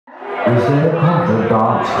Is there a contra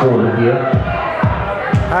dance hall here?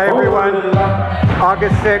 Hi everyone,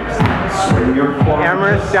 August 6th,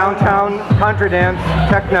 Amherst, downtown contra dance,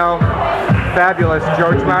 techno, fabulous.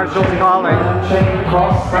 George Marshall's calling.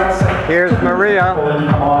 Here's Maria.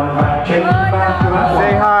 Say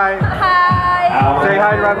hi. Hi. Say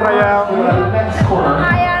hi to Raphael.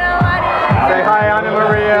 Hi, Anna Maria. Say hi, Anna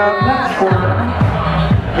Maria.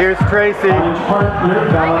 Here's Tracy. Hi,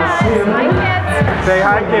 kids. Say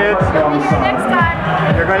hi, kids. Next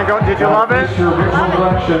time. You're going to go. Did you love it? I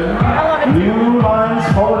love it. New lines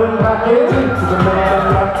folded back into the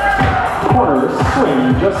man corner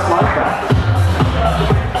swing just like that.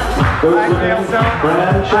 Hi, Nelson.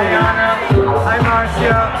 Hi, Anna. Hi,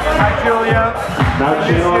 Marcia. Hi, Julia. Now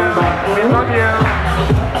We miss you. We love you.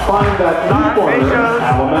 Find that new corner.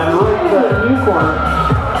 Element right that new corner.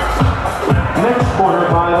 Next corner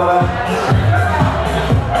by the left.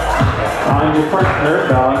 Find your partner.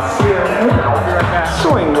 Balance here. I'll be right back.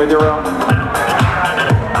 Swing with your own.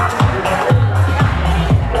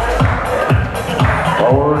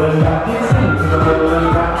 Forward and back. Into the middle and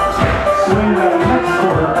back. Swing that next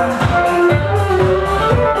corner.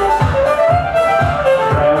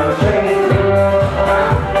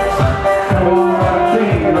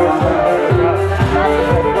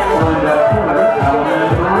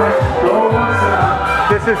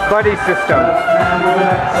 This is Buddy System.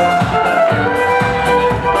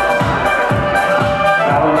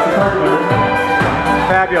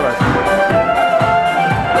 Fabulous.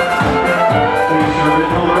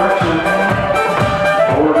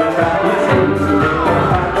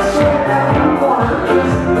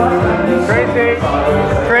 Tracy,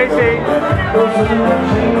 Tracy.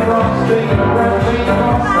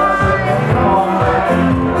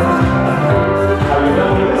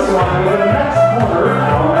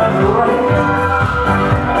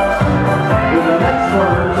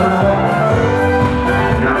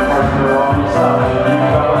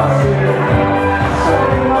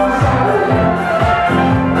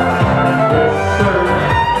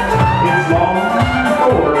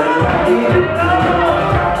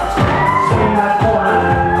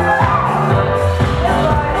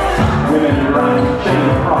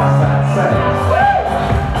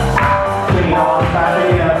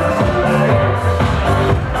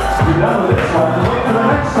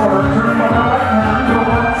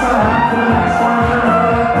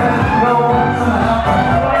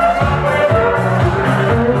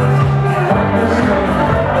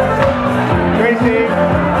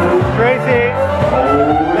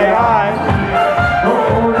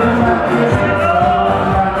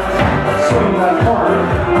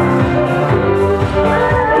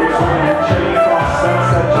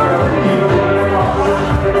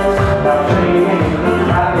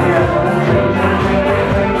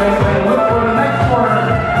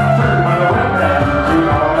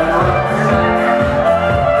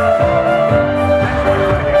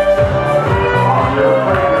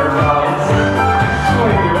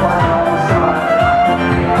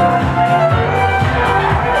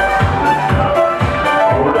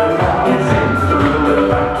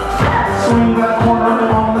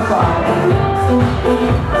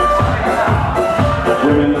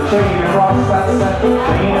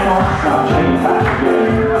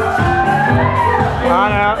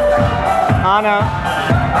 Anna,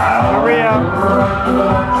 Maria,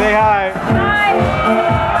 say hi.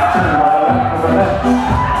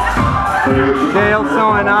 Dale,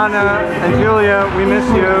 So, and Anna, and Julia, we miss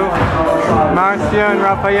you. Marcia and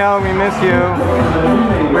Raphael, we miss you.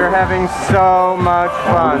 We're having so much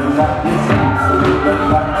fun.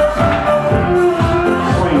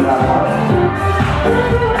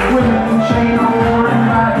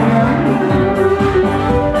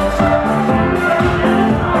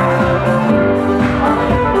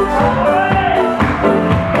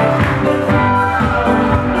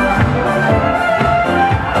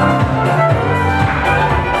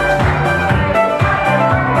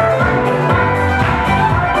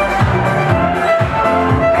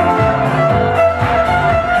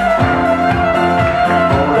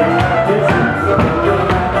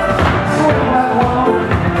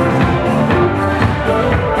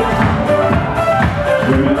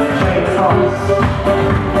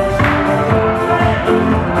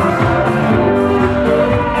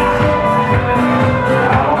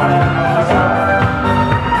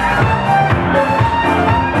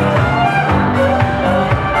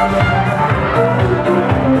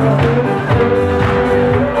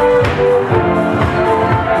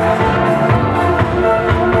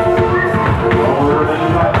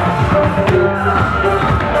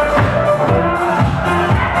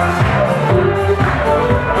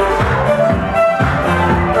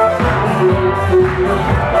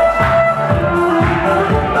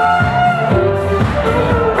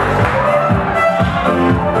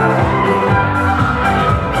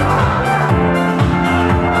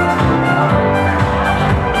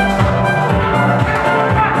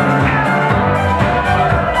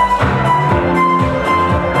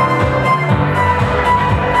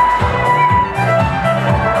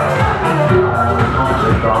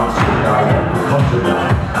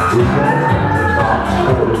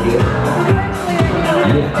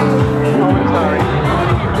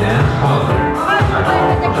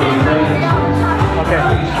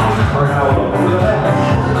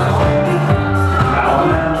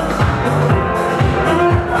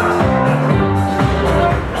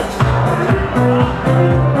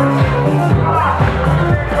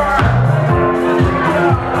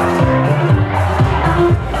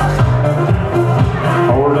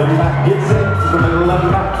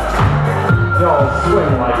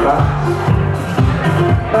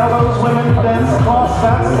 Elbows, women, dance, cross,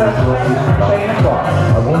 fast, step, chain across.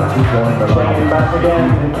 I want to join the Chain back again.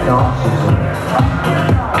 dances.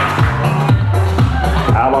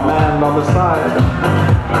 Allemande on the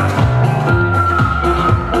side.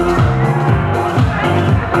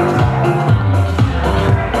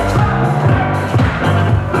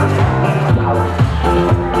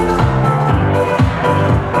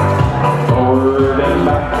 Forward and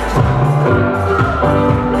back.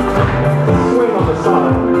 Swing on the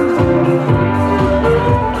side.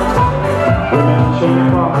 Women chain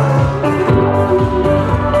across.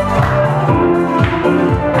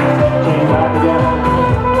 Chain back again.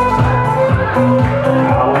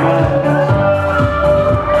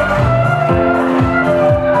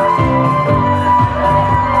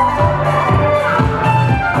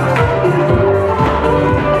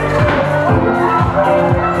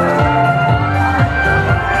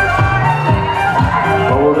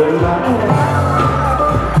 Forward and back.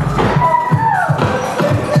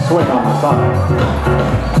 Swing on the side.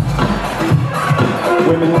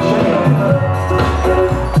 Women chain.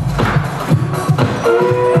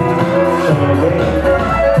 Chain again.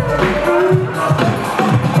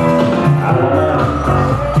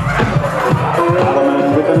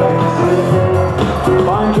 Allemande with the next.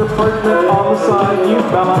 Find your partner on the side. You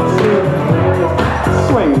balance here.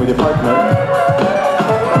 Swing with your partner.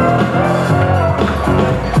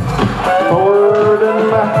 Forward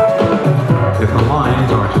and back. If the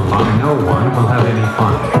lines are too long, no one will have any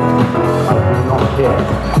fun. I do not care.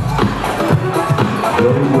 The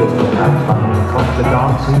only way to have fun in contra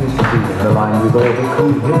dancing is to be in the line with all the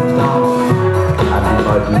cool hip dancers. And if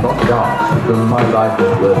I do not dance, then my life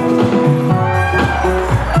is worth it.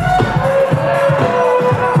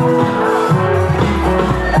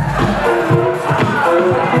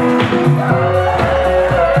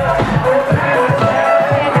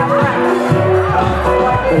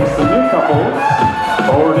 Face the new couples.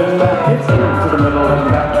 Forward and back. It's here to the middle and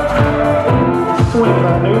back. Swing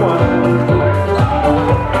that new one.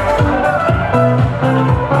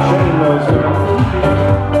 Chain those women.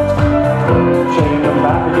 Chain them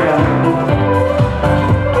back again.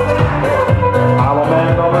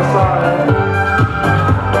 Allemande on the side.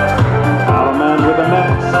 Allemande with the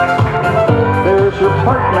next. There's your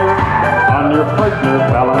partner. On your partner,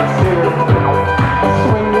 balance here.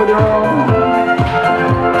 Swing with your own.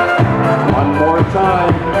 One more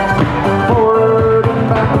time. Forward and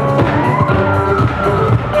back.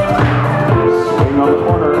 Swing on the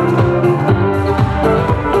corner.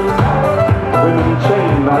 Women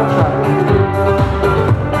chain that track.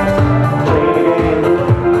 Chain again.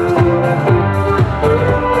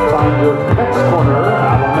 Find your next corner.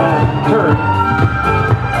 Allemande turn.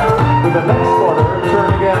 With the next corner, turn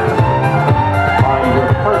again. Find your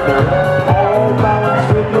partner. All balance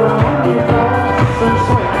with your own. You balance and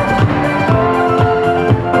swing.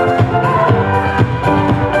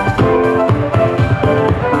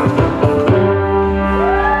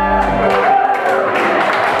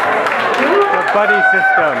 Buddy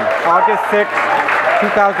System, August 6th,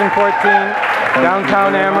 2014,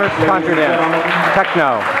 Downtown Amherst, contra dance.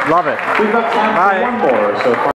 Techno. Love it. We've got time for Bye. one more, so